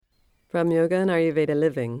From Yoga and Ayurveda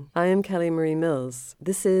Living, I am Kelly Marie Mills.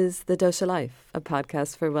 This is The Dosha Life, a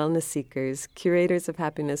podcast for wellness seekers, curators of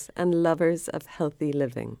happiness, and lovers of healthy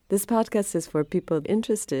living. This podcast is for people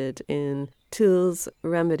interested in tools,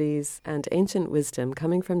 remedies, and ancient wisdom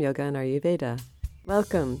coming from Yoga and Ayurveda.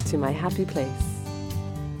 Welcome to my happy place.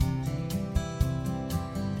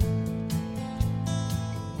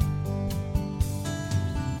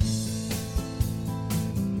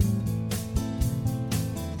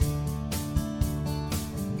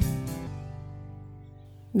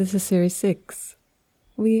 This is Series 6.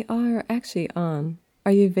 We are actually on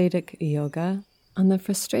Ayurvedic yoga, on the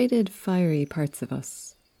frustrated, fiery parts of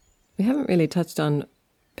us. We haven't really touched on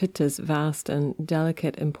Pitta's vast and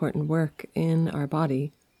delicate, important work in our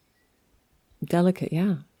body. Delicate,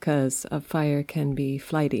 yeah, because a fire can be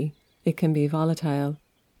flighty, it can be volatile,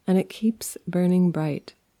 and it keeps burning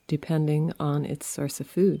bright depending on its source of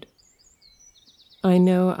food. I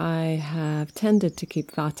know I have tended to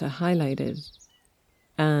keep Vata highlighted.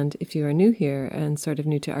 And if you are new here and sort of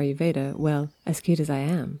new to Ayurveda, well, as cute as I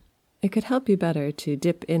am, it could help you better to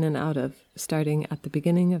dip in and out of starting at the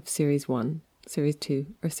beginning of Series 1, Series 2,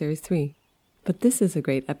 or Series 3. But this is a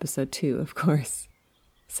great episode too, of course,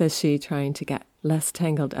 says she, trying to get less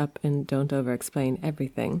tangled up in don't over-explain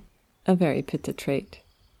everything, a very Pitta trait.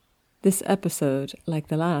 This episode, like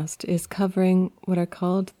the last, is covering what are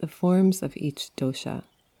called the forms of each dosha,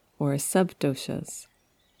 or sub-doshas,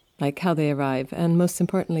 like how they arrive, and most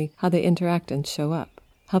importantly, how they interact and show up,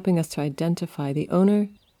 helping us to identify the owner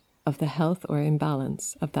of the health or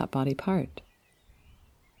imbalance of that body part.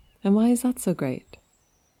 And why is that so great?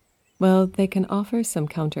 Well, they can offer some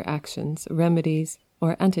counteractions, remedies,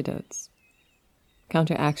 or antidotes.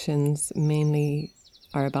 Counteractions mainly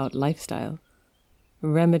are about lifestyle.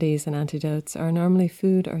 Remedies and antidotes are normally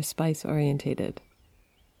food or spice orientated.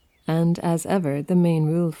 And as ever, the main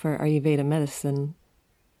rule for Ayurveda medicine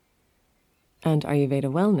and Ayurveda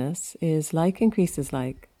wellness is like increases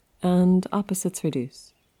like, and opposites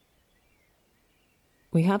reduce.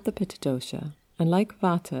 We have the Pitta dosha, and like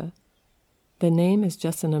Vata, the name is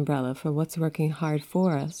just an umbrella for what's working hard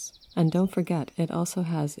for us, and don't forget, it also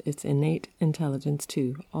has its innate intelligence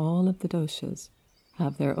too. All of the doshas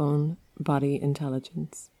have their own body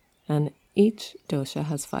intelligence, and each dosha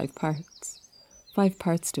has 5 parts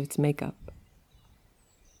to its makeup.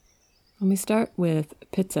 And we start with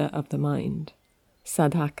Pitta of the mind,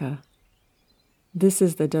 Sadhaka. This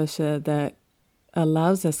is the dosha that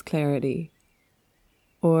allows us clarity,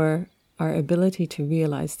 or our ability to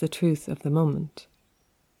realize the truth of the moment.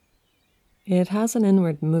 It has an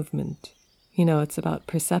inward movement. It's about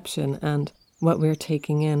perception and what we're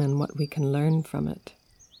taking in and what we can learn from it.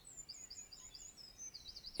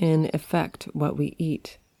 In effect, what we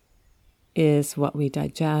eat is what we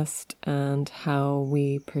digest, and how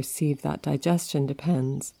we perceive that digestion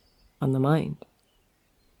depends on the mind.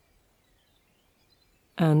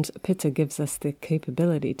 And Pitta gives us the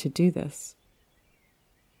capability to do this.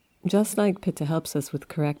 Just like Pitta helps us with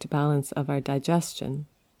correct balance of our digestion,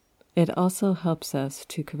 it also helps us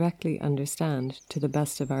to correctly understand to the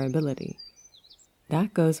best of our ability.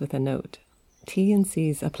 That goes with a note. T and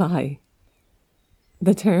C's apply.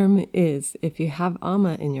 The term is, if you have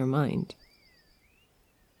Ama in your mind,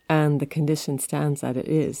 and the condition stands that it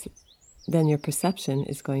is, then your perception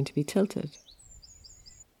is going to be tilted.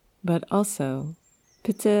 But also,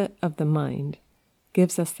 Pitta of the mind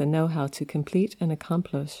gives us the know-how to complete and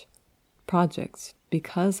accomplish projects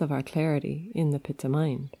because of our clarity in the Pitta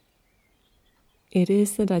mind. It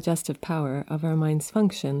is the digestive power of our mind's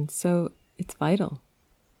function, so it's vital.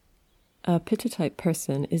 A Pitta-type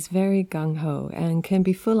person is very gung-ho and can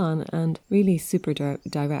be full-on and really super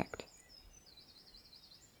direct.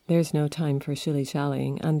 There's no time for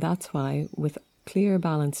shilly-shallying, and that's why, with clear,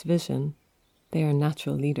 balanced vision, they are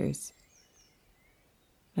natural leaders.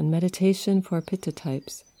 And meditation for Pitta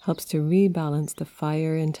types helps to rebalance the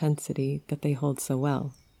fire intensity that they hold so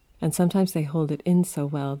well. And sometimes they hold it in so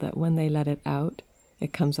well that when they let it out,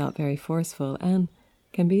 it comes out very forceful and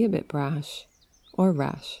can be a bit brash or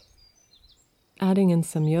rash. Adding in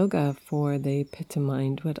some yoga for the Pitta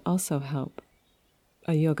mind would also help.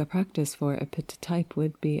 A yoga practice for a Pitta type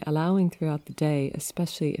would be allowing throughout the day,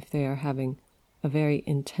 especially if they are having a very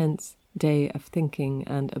intense day of thinking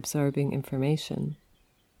and absorbing information,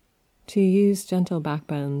 to use gentle back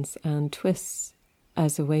bends and twists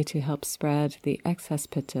as a way to help spread the excess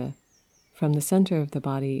Pitta from the center of the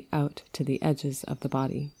body out to the edges of the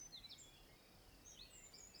body.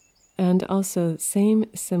 And also,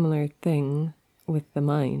 similar thing with the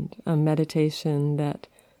mind, a meditation that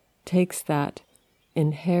takes that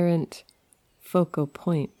inherent focal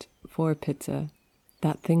point for Pitta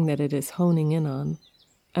that thing that it is honing in on,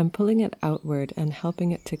 and pulling it outward and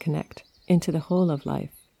helping it to connect into the whole of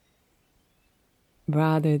life,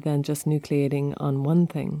 rather than just nucleating on one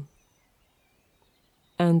thing.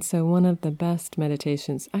 And so one of the best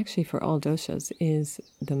meditations, actually for all doshas, is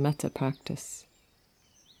the metta practice.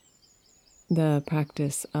 The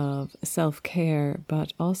practice of self-care,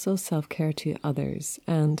 but also self-care to others.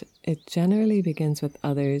 And it generally begins with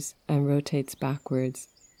others and rotates backwards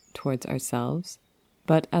towards ourselves.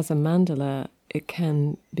 But as a mandala, it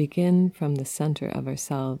can begin from the center of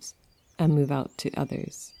ourselves and move out to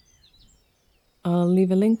others. I'll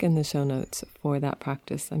leave a link in the show notes for that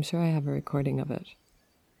practice. I'm sure I have a recording of it.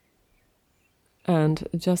 And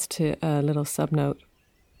just to a little subnote,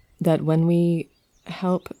 that when we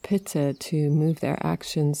help Pitta to move their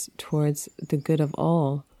actions towards the good of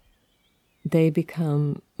all, they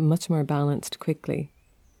become much more balanced quickly.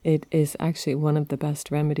 It is actually one of the best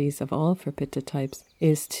remedies of all for Pitta types,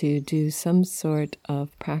 is to do some sort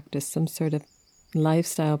of practice, some sort of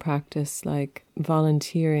lifestyle practice like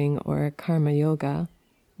volunteering or karma yoga,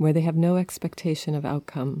 where they have no expectation of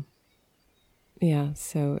outcome. Yeah,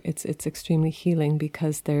 so it's extremely healing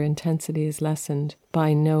because their intensity is lessened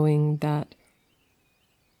by knowing that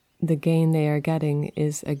the gain they are getting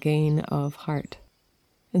is a gain of heart.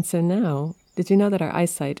 And so now, did you know that our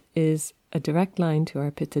eyesight is a direct line to our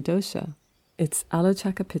Pitta dosha? It's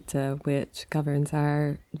Alochaka Pitta, which governs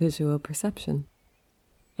our visual perception.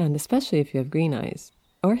 And especially if you have green eyes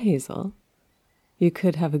or hazel, you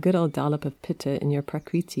could have a good old dollop of Pitta in your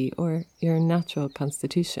prakriti or your natural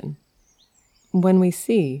constitution. When we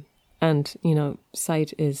see, and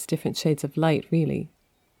sight is different shades of light really,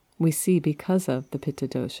 we see because of the Pitta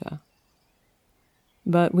dosha.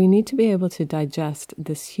 But we need to be able to digest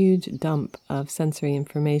this huge dump of sensory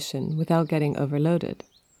information without getting overloaded.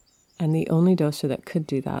 And the only dosha that could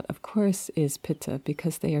do that, of course, is Pitta,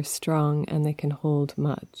 because they are strong and they can hold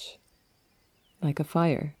much, like a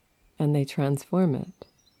fire, and they transform it.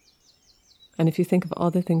 And if you think of all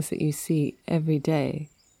the things that you see every day,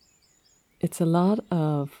 it's a lot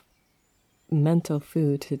of mental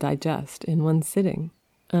food to digest in one sitting.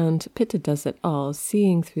 And Pitta does it all,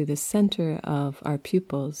 seeing through the center of our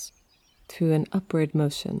pupils through an upward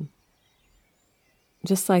motion.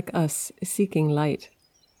 Just like us seeking light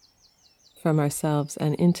from ourselves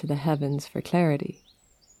and into the heavens for clarity.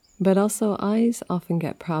 But also eyes often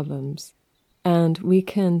get problems, and we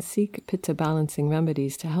can seek Pitta balancing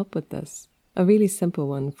remedies to help with this. A really simple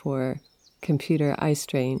one for computer eye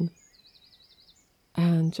strain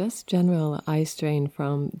and just general eye strain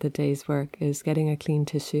from the day's work is getting a clean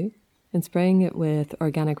tissue and spraying it with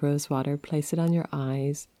organic rose water. Place it on your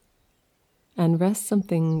eyes and rest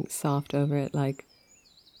something soft over it like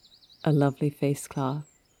a lovely face cloth,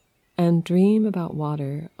 and dream about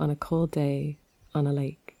water on a cold day on a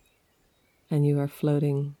lake, and you are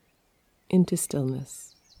floating into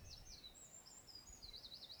stillness.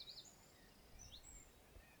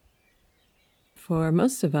 For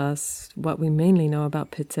most of us, what we mainly know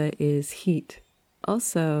about Pitta is heat.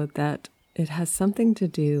 Also that it has something to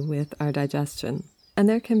do with our digestion. And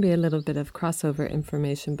there can be a little bit of crossover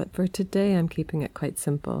information, but for today I'm keeping it quite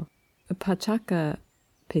simple. Pachaka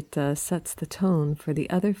Pitta sets the tone for the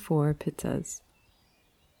other 4 Pittas.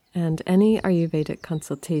 And any Ayurvedic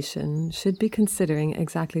consultation should be considering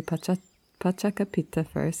exactly Pachaka Pitta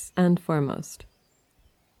first and foremost,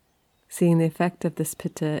 seeing the effect of this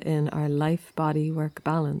Pitta in our life-body-work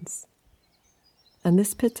balance. And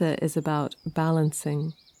this Pitta is about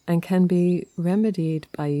balancing and can be remedied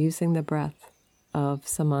by using the breath of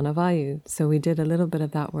Samana Vayu. So we did a little bit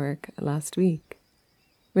of that work last week.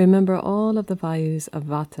 Remember, all of the Vayus of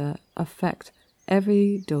Vata affect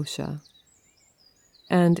every dosha.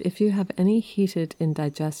 And if you have any heated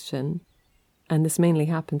indigestion, and this mainly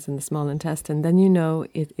happens in the small intestine, then you know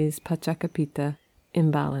it is Pachaka Pitta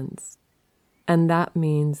imbalance. And that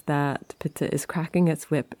means that Pitta is cracking its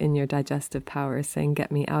whip in your digestive power, saying,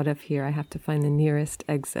 get me out of here, I have to find the nearest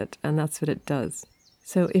exit. And that's what it does.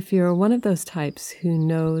 So if you're one of those types who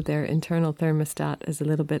know their internal thermostat is a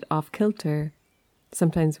little bit off kilter,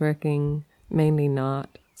 sometimes working, mainly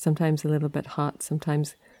not, sometimes a little bit hot,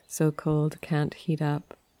 sometimes so cold, can't heat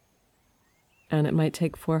up, and it might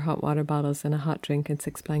take 4 hot water bottles and a hot drink and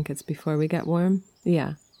 6 blankets before we get warm,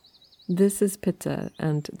 yeah, this is Pitta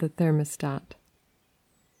and the thermostat.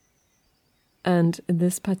 And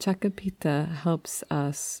this Pachaka Pitta helps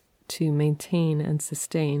us to maintain and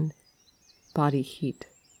sustain body heat.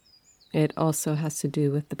 It also has to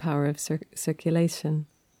do with the power of circulation,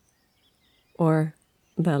 or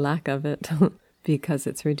the lack of it. because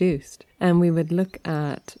it's reduced. And we would look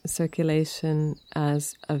at circulation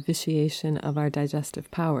as a vitiation of our digestive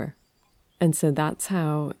power. And so that's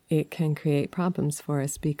how it can create problems for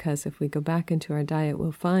us, because if we go back into our diet,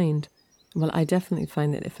 we'll find, well, I definitely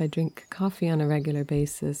find that if I drink coffee on a regular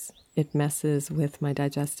basis, it messes with my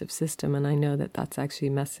digestive system. And I know that that's actually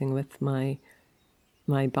messing with my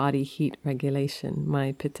body heat regulation,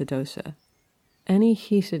 my pitta dosha. Any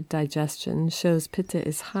heated digestion shows pitta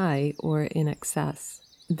is high or in excess.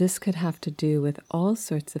 This could have to do with all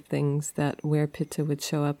sorts of things that where pitta would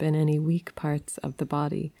show up in any weak parts of the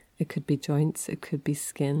body. It could be joints, it could be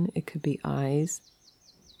skin, it could be eyes.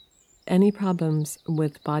 Any problems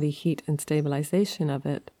with body heat and stabilization of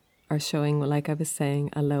it are showing, like I was saying,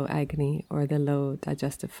 a low agni or the low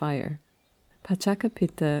digestive fire. Pachaka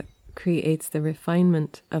pitta creates the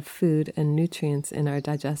refinement of food and nutrients in our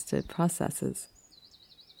digestive processes.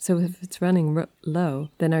 So if it's running low,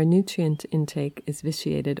 then our nutrient intake is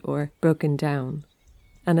vitiated or broken down.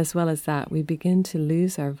 And as well as that, we begin to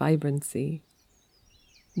lose our vibrancy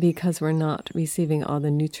because we're not receiving all the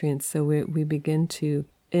nutrients. So we begin to,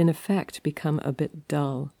 in effect, become a bit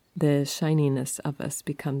dull. The shininess of us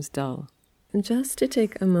becomes dull. And just to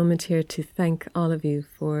take a moment here to thank all of you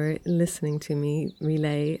for listening to me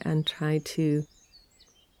relay and try to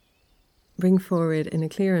bring forward in a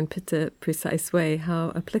clear and pitta precise way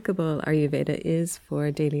how applicable Ayurveda is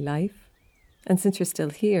for daily life. And since you're still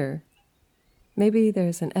here, maybe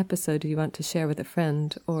there's an episode you want to share with a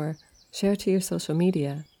friend or share to your social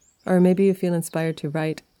media, or maybe you feel inspired to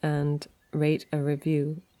write and rate a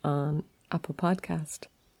review on Apple Podcast.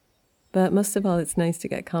 But most of all, it's nice to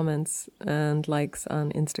get comments and likes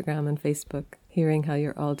on Instagram and Facebook, hearing how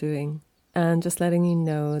you're all doing, and just letting you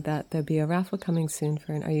know that there'll be a raffle coming soon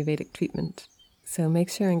for an Ayurvedic treatment. So make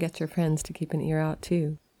sure and get your friends to keep an ear out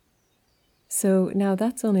too. So now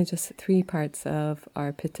that's only just 3 parts of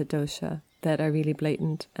our pitta dosha that are really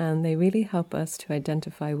blatant, and they really help us to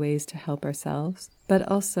identify ways to help ourselves, but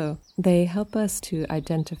also they help us to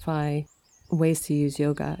identify ways to use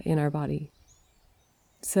yoga in our body.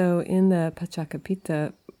 So in the Pachaka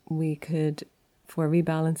Pitta, we could, for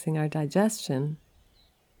rebalancing our digestion,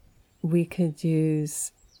 we could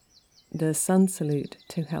use the sun salute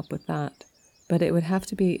to help with that. But it would have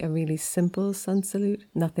to be a really simple sun salute,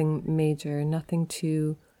 nothing major, nothing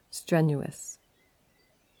too strenuous.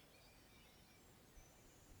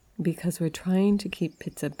 Because we're trying to keep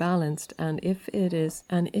pitta balanced, and if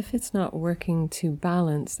it's not working to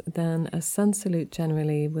balance, then a sun salute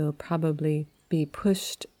generally will probably be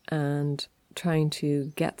pushed and trying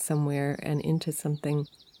to get somewhere and into something.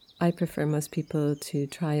 I prefer most people to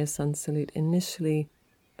try a sun salute initially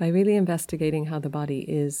by really investigating how the body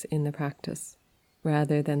is in the practice,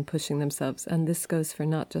 rather than pushing themselves. And this goes for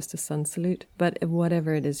not just a sun salute, but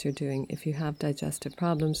whatever it is you're doing. If you have digestive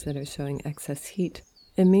problems that are showing excess heat,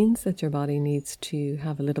 it means that your body needs to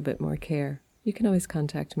have a little bit more care. You can always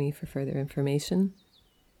contact me for further information.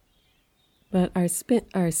 But our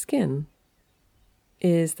skin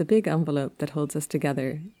is the big envelope that holds us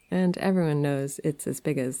together, and everyone knows it's as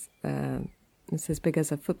big as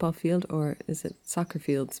a football field, or is it soccer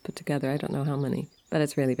fields put together? I don't know how many, but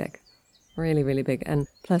it's really big, really, really big. And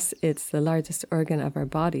plus, it's the largest organ of our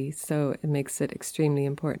body, so it makes it extremely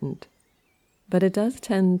important. But it does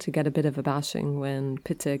tend to get a bit of a bashing when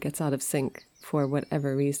pitta gets out of sync for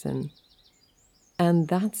whatever reason. And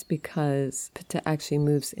that's because pitta actually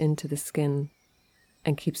moves into the skin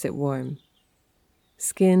and keeps it warm.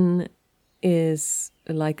 Skin is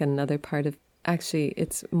like another part of, actually,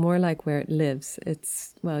 it's more like where it lives.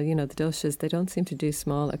 It's, the doshas, they don't seem to do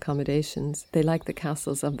small accommodations. They like the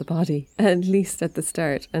castles of the body, at least at the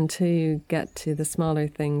start, until you get to the smaller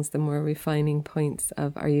things, the more refining points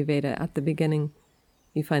of Ayurveda. At the beginning,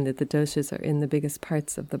 you find that the doshas are in the biggest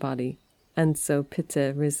parts of the body. And so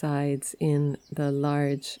pitta resides in the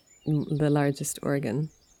largest organ.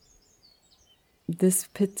 This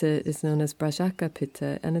pitta is known as Brajaka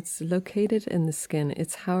pitta, and it's located in the skin.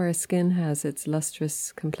 It's how our skin has its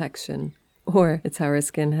lustrous complexion, or it's how our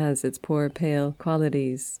skin has its poor, pale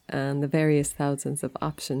qualities, and the various thousands of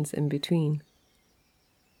options in between.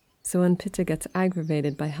 So when pitta gets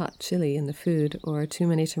aggravated by hot chili in the food, or too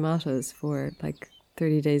many tomatoes for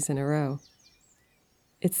 30 days in a row,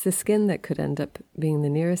 it's the skin that could end up being the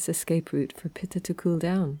nearest escape route for pitta to cool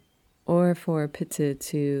down, or for pitta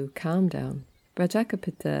to calm down. Brajaka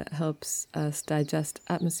pitta helps us digest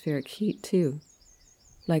atmospheric heat too,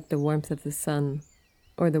 like the warmth of the sun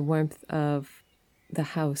or the warmth of the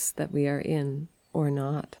house that we are in or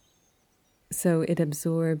not. So it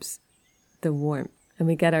absorbs the warmth, and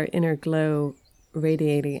we get our inner glow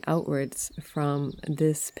radiating outwards from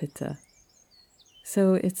this pitta.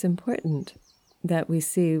 So it's important that we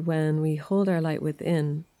see when we hold our light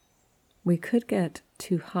within, we could get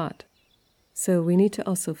too hot. So we need to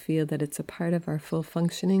also feel that it's a part of our full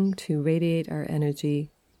functioning to radiate our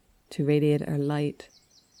energy, to radiate our light,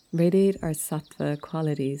 radiate our sattva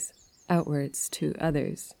qualities outwards to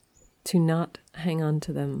others, to not hang on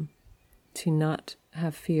to them, to not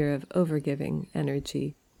have fear of overgiving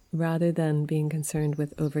energy, rather than being concerned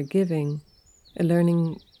with overgiving,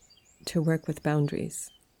 learning to work with boundaries.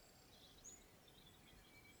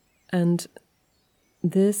 And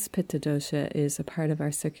this Pitta dosha is a part of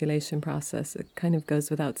our circulation process. It kind of goes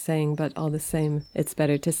without saying, but all the same, it's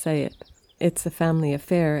better to say it. It's a family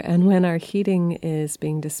affair, and when our heating is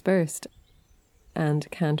being dispersed and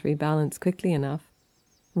can't rebalance quickly enough,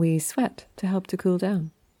 we sweat to help to cool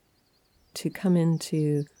down. To come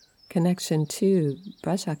into connection to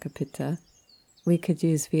Brajaka Pitta, we could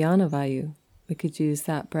use Vyana Vayu. We could use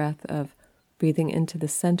that breath of breathing into the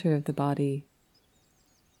center of the body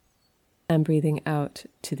and breathing out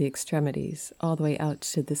to the extremities, all the way out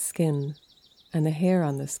to the skin and the hair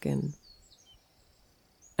on the skin.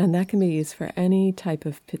 And that can be used for any type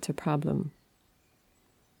of Pitta problem.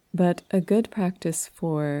 But a good practice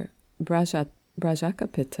for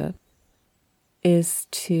Brajaka Pitta is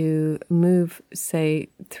to move, say,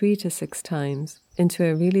 3 to 6 times into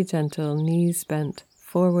a really gentle knees bent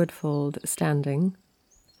forward fold standing,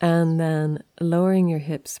 and then lowering your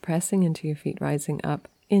hips, pressing into your feet, rising up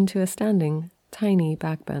into a standing tiny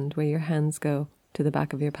back bend where your hands go to the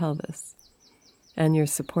back of your pelvis. And you're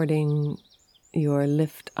supporting your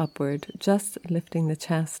lift upward, just lifting the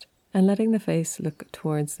chest and letting the face look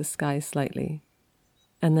towards the sky slightly.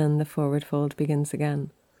 And then the forward fold begins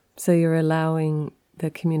again. So you're allowing the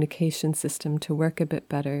communication system to work a bit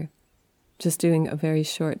better, just doing a very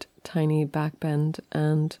short, tiny back bend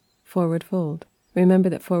and forward fold. Remember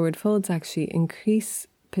that forward folds actually increase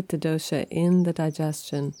Pitta dosha in the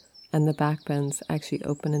digestion, and the back bends actually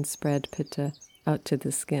open and spread Pitta out to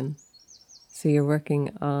the skin. So you're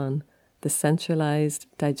working on the centralized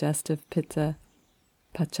digestive Pitta,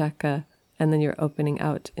 Pachaka, and then you're opening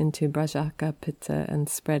out into Brajaka Pitta and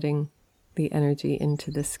spreading the energy into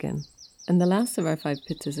the skin. And the last of our 5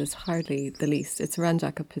 Pittas is hardly the least. It's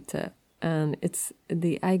Ranjaka Pitta, and it's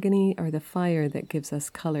the agony or the fire that gives us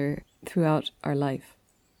color throughout our life.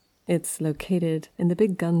 It's located in the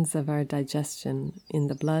big guns of our digestion, in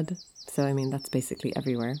the blood. So, that's basically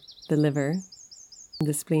everywhere. The liver,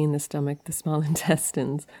 the spleen, the stomach, the small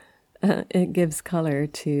intestines. It gives color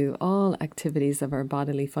to all activities of our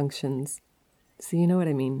bodily functions. So you know what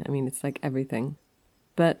I mean? It's like everything.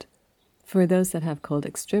 But for those that have cold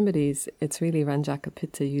extremities, it's really Ranjaka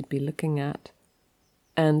Pitta you'd be looking at.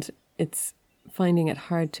 And it's finding it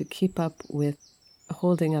hard to keep up with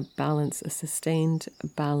holding a balance, a sustained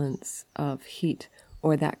balance of heat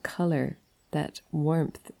or that color, that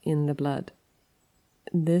warmth in the blood.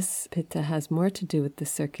 This Pitta has more to do with the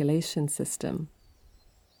circulation system.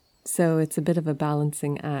 So it's a bit of a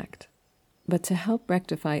balancing act. But to help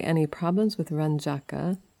rectify any problems with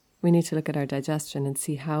Ranjaka, we need to look at our digestion and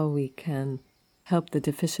see how we can help the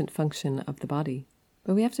deficient function of the body.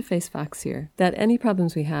 But we have to face facts here, that any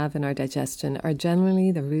problems we have in our digestion are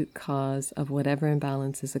generally the root cause of whatever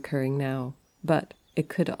imbalance is occurring now. But it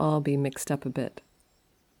could all be mixed up a bit.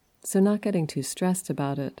 So not getting too stressed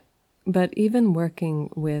about it. But even working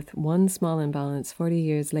with one small imbalance 40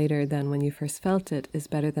 years later than when you first felt it is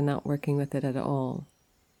better than not working with it at all.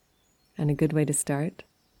 And a good way to start?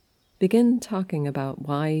 Begin talking about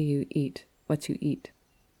why you eat what you eat.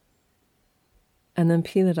 And then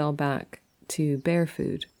peel it all back to bare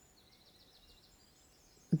food.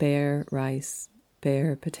 Bare rice,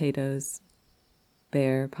 bare potatoes,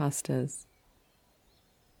 bare pastas,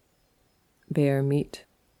 bare meat,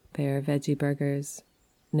 bare veggie burgers,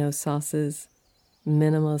 no sauces,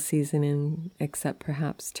 minimal seasoning except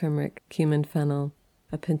perhaps turmeric, cumin, fennel,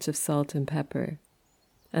 a pinch of salt and pepper,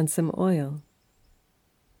 and some oil.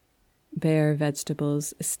 Bare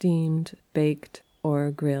vegetables, steamed, baked,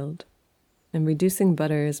 or grilled. And reducing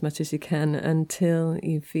butter as much as you can until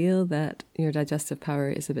you feel that your digestive power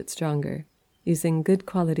is a bit stronger. Using good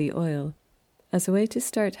quality oil as a way to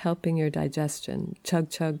start helping your digestion. Chug,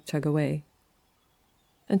 chug, chug away.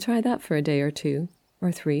 And try that for a day or 2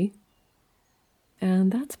 or 3.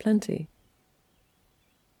 And that's plenty.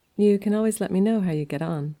 You can always let me know how you get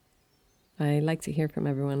on. I like to hear from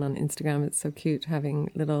everyone on Instagram. It's so cute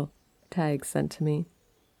having little tags sent to me.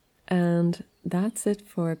 And that's it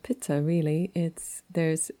for Pitta, really.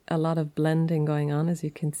 There's a lot of blending going on, as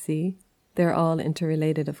you can see. They're all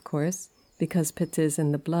interrelated, of course. Because Pitta is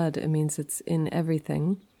in the blood, it means it's in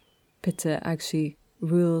everything. Pitta actually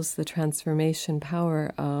rules the transformation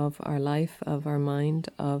power of our life, of our mind,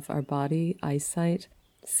 of our body, eyesight,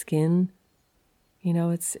 skin. You know,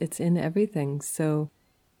 it's in everything. So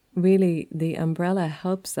really, the umbrella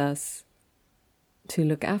helps us to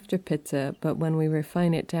look after pitta, but when we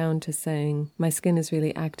refine it down to saying, my skin is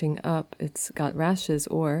really acting up, it's got rashes,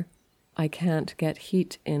 or I can't get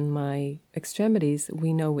heat in my extremities,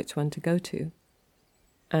 we know which one to go to.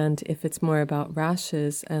 And if it's more about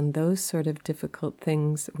rashes and those sort of difficult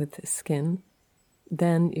things with skin,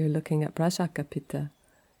 then you're looking at Brajaka pitta.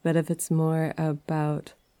 But if it's more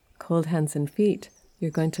about cold hands and feet,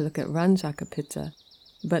 you're going to look at Ranjaka pitta.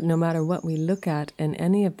 But no matter what we look at in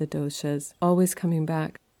any of the doshas, always coming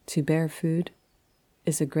back to bare food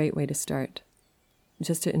is a great way to start.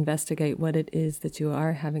 Just to investigate what it is that you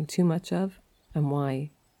are having too much of and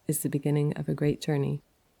why is the beginning of a great journey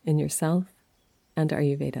in yourself and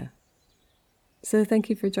Ayurveda. So thank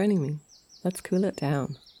you for joining me. Let's cool it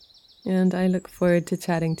down. And I look forward to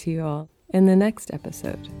chatting to you all in the next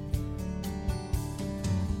episode.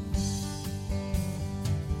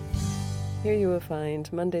 Here you will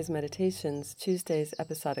find Monday's meditations, Tuesday's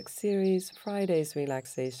episodic series, Friday's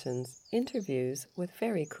relaxations, interviews with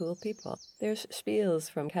very cool people. There's spiels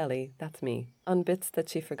from Kelly, that's me, on bits that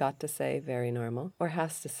she forgot to say, very normal, or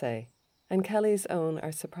has to say. And Kelly's own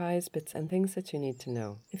are surprise bits and things that you need to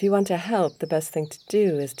know. If you want to help, the best thing to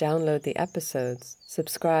do is download the episodes,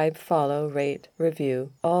 subscribe, follow, rate,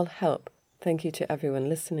 review, all help. Thank you to everyone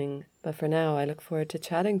listening, but for now I look forward to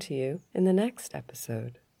chatting to you in the next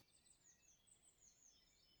episode.